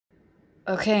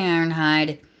Okay,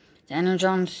 Ironhide. The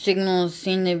Energon signals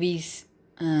seem to be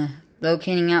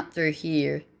locating out through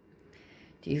here.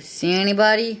 Do you see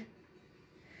anybody?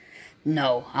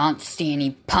 No, I don't see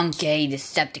any punk-A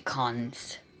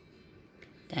Decepticons.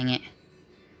 Dang it.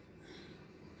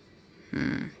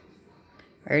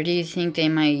 Where do you think they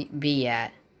might be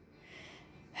at?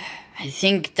 I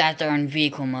think that they're in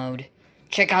vehicle mode.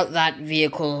 Check out that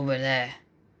vehicle over there.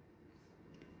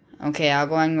 Okay, I'll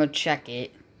go and go check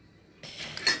it.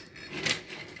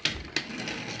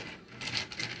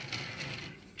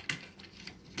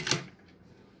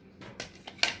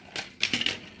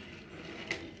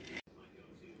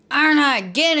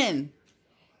 Ironhide, get him!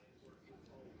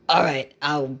 Alright,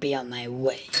 I'll be on my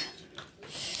way.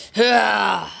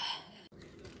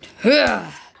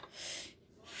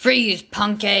 Freeze,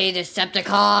 punk-A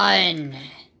Decepticon!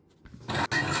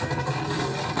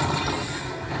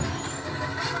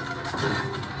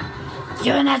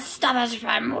 You will not stop us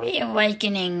from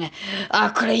reawakening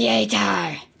our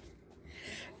creator!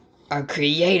 Our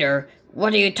creator?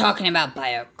 What are you talking about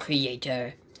by our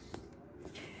creator?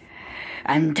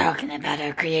 I'm talking about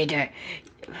our creator.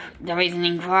 The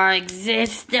reasoning for our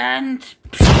existence.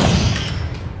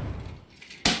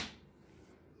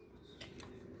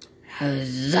 How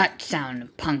does that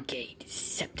sound, punk-A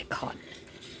Decepticon?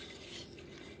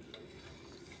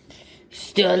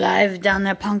 Still alive down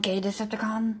there, punk-A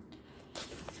Decepticon?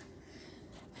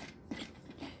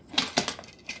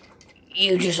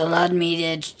 You just allowed me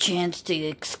the chance to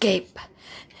escape.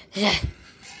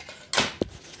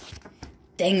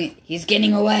 Dang it, he's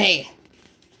getting away.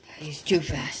 He's too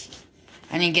fast.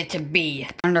 I didn't get to B.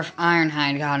 I wonder if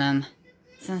Ironhide got him.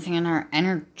 Something in our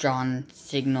Energon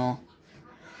signal.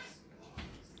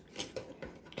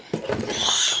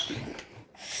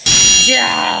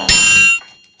 Yeah!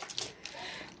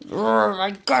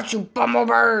 I got you,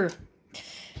 Bumblebee!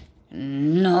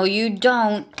 No, you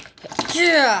don't.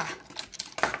 Yeah!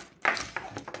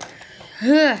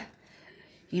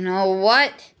 You know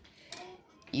what?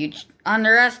 You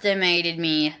underestimated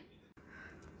me.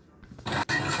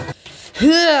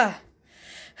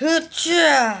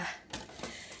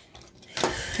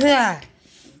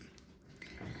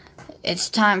 It's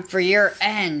time for your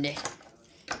end.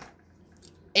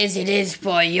 As it is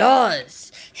for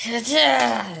yours. You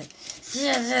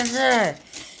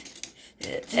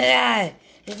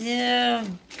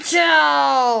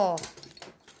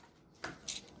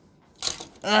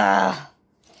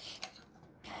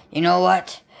know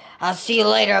what? I'll see you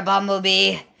later,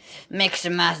 Bumblebee.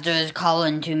 Mixmaster is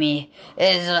calling to me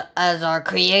as our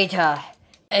creator.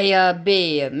 B,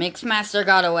 Mixmaster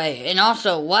got away. And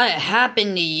also, what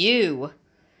happened to you?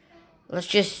 Let's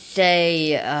just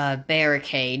say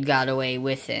Barricade got away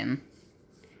with him.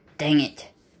 Dang it.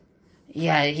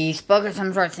 Yeah, he spoke of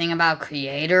some sort of thing about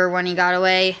creator when he got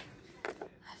away.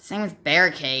 Same with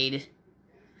Barricade.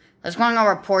 Let's go and go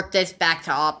report this back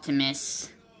to Optimus.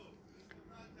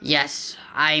 Yes,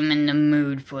 I'm in the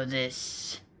mood for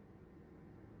this.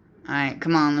 Alright,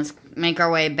 come on, let's make our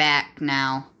way back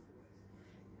now.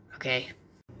 Okay.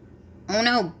 Oh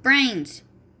no, Brains!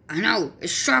 I know,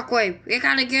 it's Shockwave! We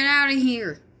gotta get out of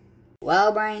here!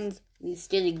 Well, Brains, we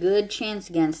stood a good chance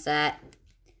against that.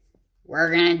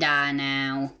 We're gonna die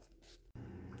now.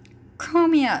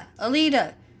 Chromia,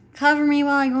 Alita, cover me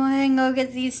while I go ahead and go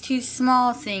get these two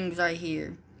small things right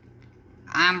here.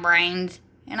 I'm Brains.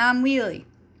 And I'm Wheelie.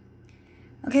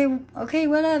 Okay,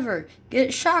 whatever. Get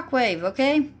Shockwave,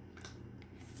 okay?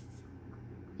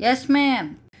 Yes,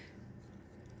 ma'am.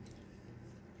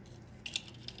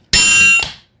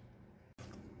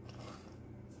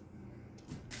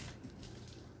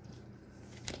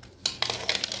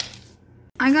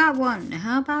 I got one.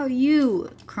 How about you,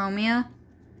 Chromia?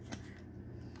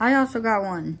 I also got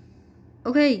one.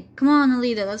 Okay, come on,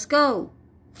 Alita, let's go.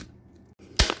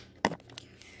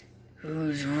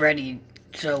 Who's ready?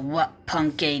 So what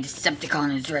punk-A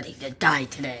Decepticon is ready to die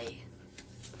today?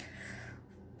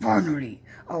 Finally,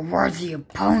 a worthy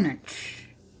opponent.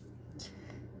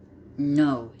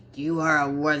 No, you are a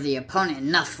worthy opponent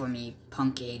enough for me,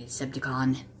 punk-A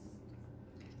Decepticon.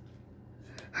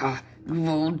 You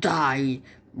will die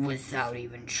without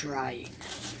even trying.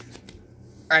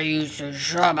 Are you so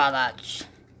sure about that?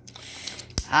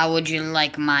 How would you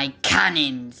like my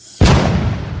cannons?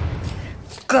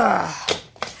 Gah!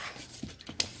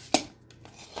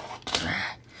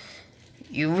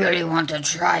 You really want to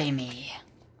try me?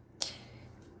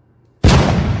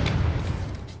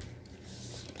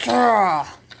 Gah!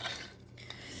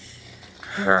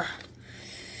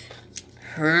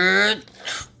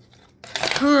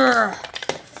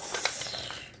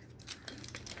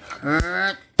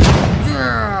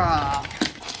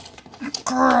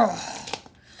 I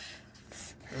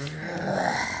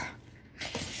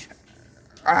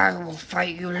will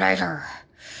fight you later.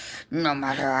 No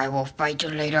matter, I will fight you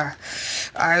later.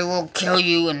 I will kill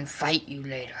you and fight you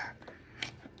later.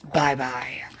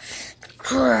 Bye-bye.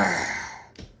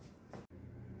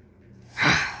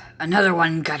 Another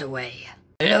one got away.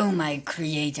 Hello, my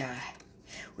creator.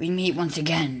 We meet once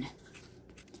again.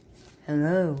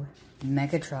 Hello,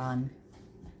 Megatron.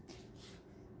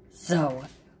 So,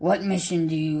 what mission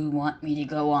do you want me to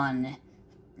go on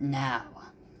now?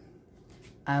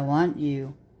 I want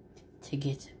you to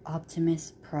get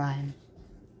Optimus Prime.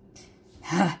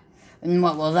 And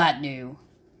what will that do?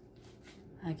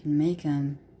 I can make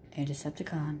him a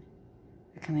Decepticon.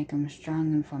 I can make him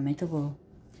strong and formidable.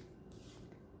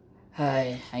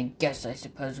 I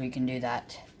suppose we can do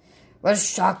that. Where's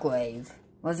Shockwave?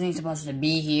 Wasn't he supposed to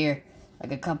be here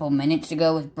like a couple minutes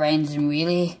ago with Brains and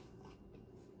Wheelie?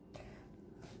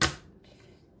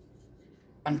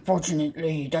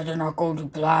 Unfortunately, that did not go to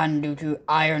plan due to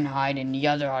Ironhide and the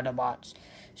other Autobots,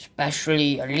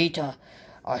 especially Alita,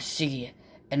 Arcee,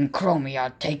 and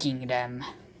Chromia taking them.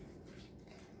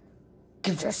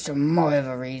 Gives us some more of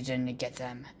a reason to get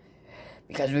them.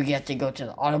 Because we get to go to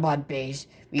the Autobot base,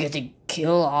 we get to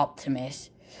kill Optimus,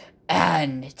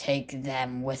 and take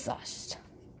them with us.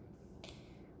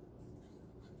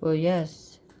 Well,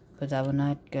 yes, but that will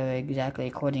not go exactly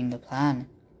according to plan.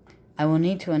 I will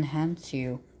need to enhance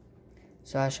you,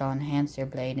 so I shall enhance your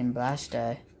blade and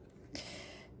blaster.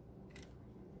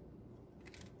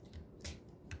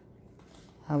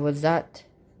 How was that?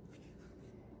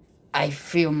 I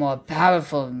feel more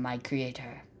powerful, my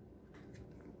creator.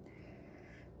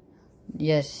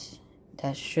 Yes,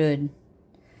 that should.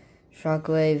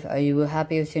 Shockwave, are you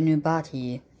happy with your new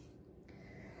body?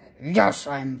 Yes,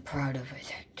 I'm proud of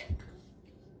it.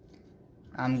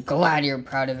 I'm glad you're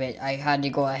proud of it. I had to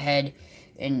go ahead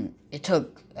and it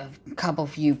took a couple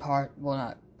few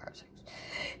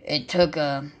it took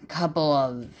a couple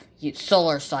of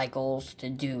solar cycles to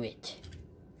do it.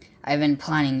 I've been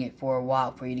planning it for a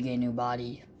while for you to get a new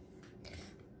body.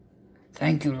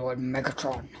 Thank you, Lord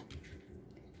Megatron.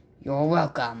 You're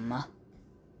welcome.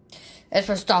 As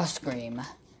for Starscream.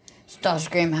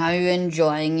 Starscream, how are you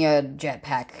enjoying your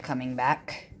jetpack coming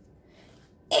back?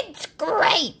 It's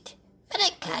great, but I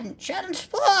can't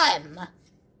transform.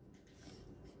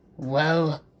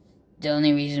 Well, the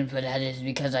only reason for that is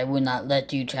because I would not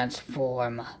let you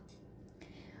transform.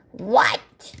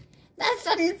 What? That's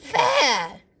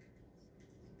unfair.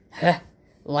 Huh.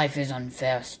 Life is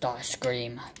unfair,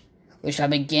 Starscream. We shall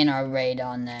begin our raid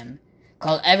on them.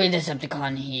 Call every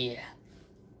Decepticon here.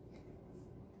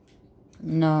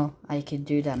 No, I can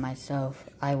do that myself.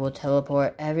 I will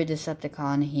teleport every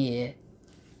Decepticon here.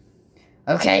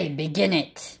 Okay, begin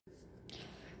it.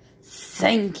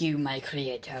 Thank you, my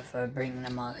creator, for bringing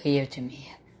them all here to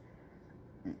me.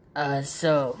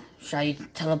 So, shall you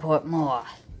teleport more?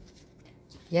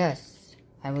 Yes,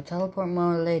 I will teleport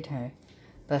more later.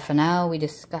 But for now, we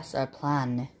discuss our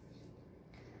plan.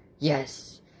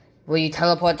 Yes. Will you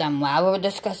teleport them while we're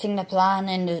discussing the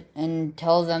plan and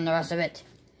tell them the rest of it?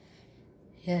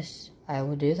 Yes, I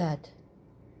will do that.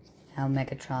 Now,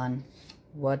 Megatron,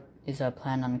 what is our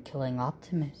plan on killing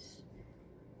Optimus?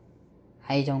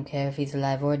 I don't care if he's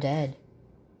alive or dead.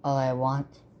 All I want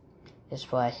is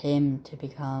for him to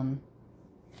become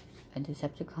a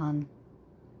Decepticon.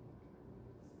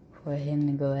 For him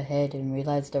to go ahead and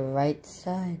realize the right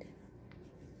side.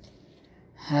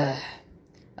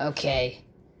 Okay.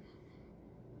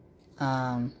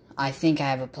 I think I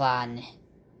have a plan.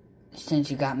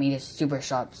 Since you got me the super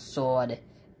sharp sword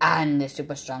and the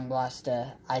super strong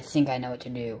blaster, I think I know what to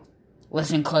do.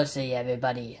 Listen closely,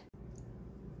 everybody.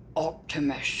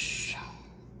 Optimus,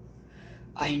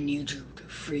 I need you to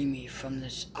free me from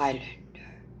this island.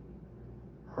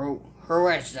 Who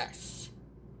is this?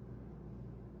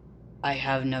 I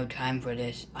have no time for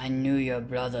this. I knew your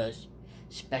brothers,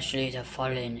 especially the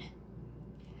Fallen.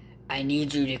 I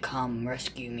need you to come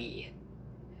rescue me.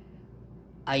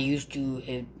 I used to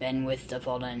have been with the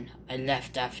Fallen. I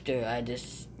left after I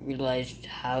just realized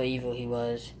how evil he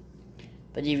was.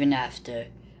 But even after,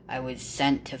 I was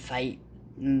sent to fight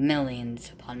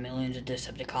millions upon millions of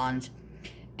Decepticons.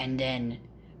 And then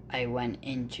I went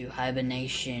into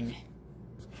hibernation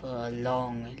for a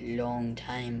long, long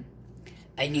time.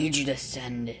 I need you to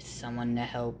send someone to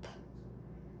help.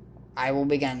 I will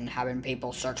begin having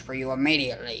people search for you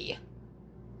immediately.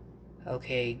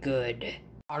 Okay, good.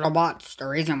 Autobots, the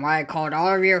reason why I called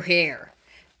all of you here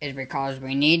is because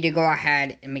we need to go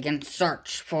ahead and begin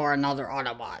search for another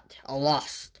Autobot. A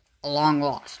long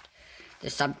lost.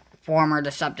 The former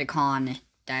Decepticon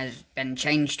that has been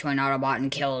changed to an Autobot and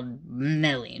killed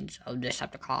millions of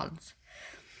Decepticons.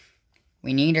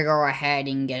 We need to go ahead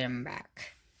and get him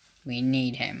back. We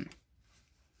need him.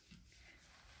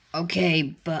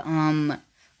 Okay, but,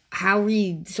 how are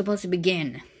we supposed to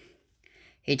begin?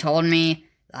 He told me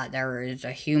that there is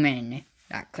a human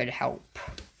that could help.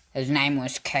 His name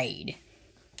was Cade.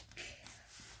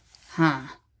 Huh.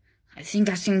 I think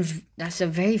that's a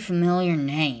very familiar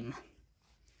name.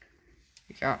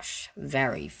 Yes,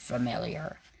 very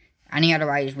familiar.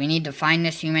 Otherwise, we need to find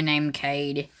this human named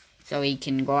Cade so he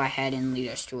can go ahead and lead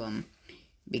us to him.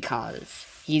 Because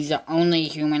he's the only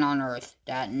human on Earth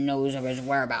that knows of his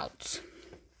whereabouts.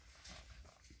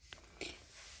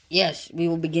 Yes, we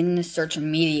will begin the search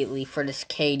immediately for this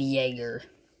Cade Yeager.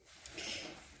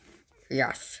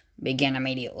 Yes, begin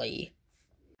immediately.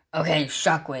 Okay,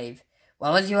 Shockwave,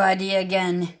 what was your idea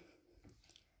again?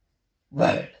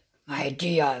 Well, my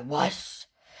idea was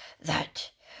that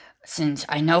since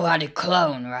I know how to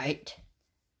clone, right?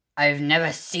 I've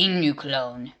never seen you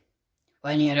clone.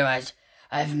 Well, otherwise,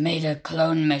 I've made a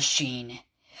clone machine.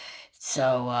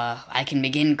 So, I can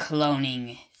begin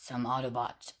cloning some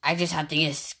Autobots. I just have to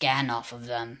get a scan off of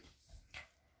them.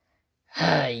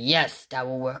 Yes, that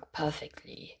will work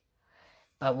perfectly.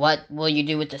 But what will you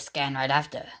do with the scan right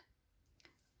after?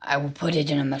 I will put it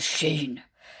in a machine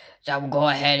that will go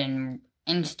ahead and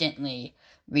instantly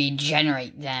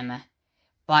regenerate them.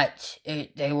 But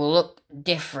they will look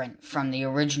different from the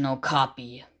original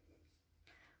copy.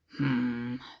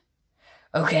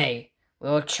 Okay,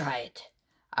 we'll try it.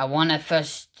 I want to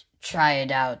first try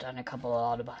it out on a couple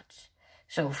of Autobots.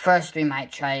 So first we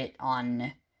might try it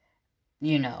on,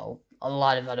 a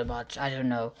lot of Autobots. I don't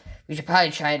know. We should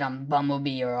probably try it on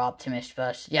Bumblebee or Optimus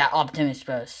first. Yeah, Optimus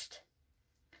first.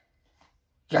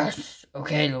 Yes,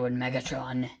 okay, Lord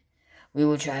Megatron. We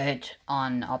will try it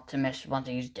on Optimus once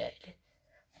he's dead.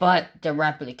 But the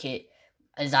replicate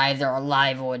is either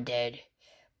alive or dead.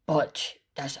 But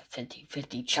that's a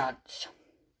 50-50 chance.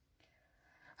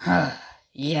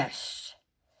 Yes.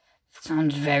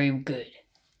 Sounds very good.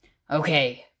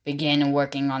 Okay, begin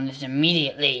working on this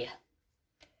immediately.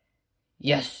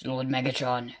 Yes, Lord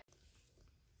Megatron.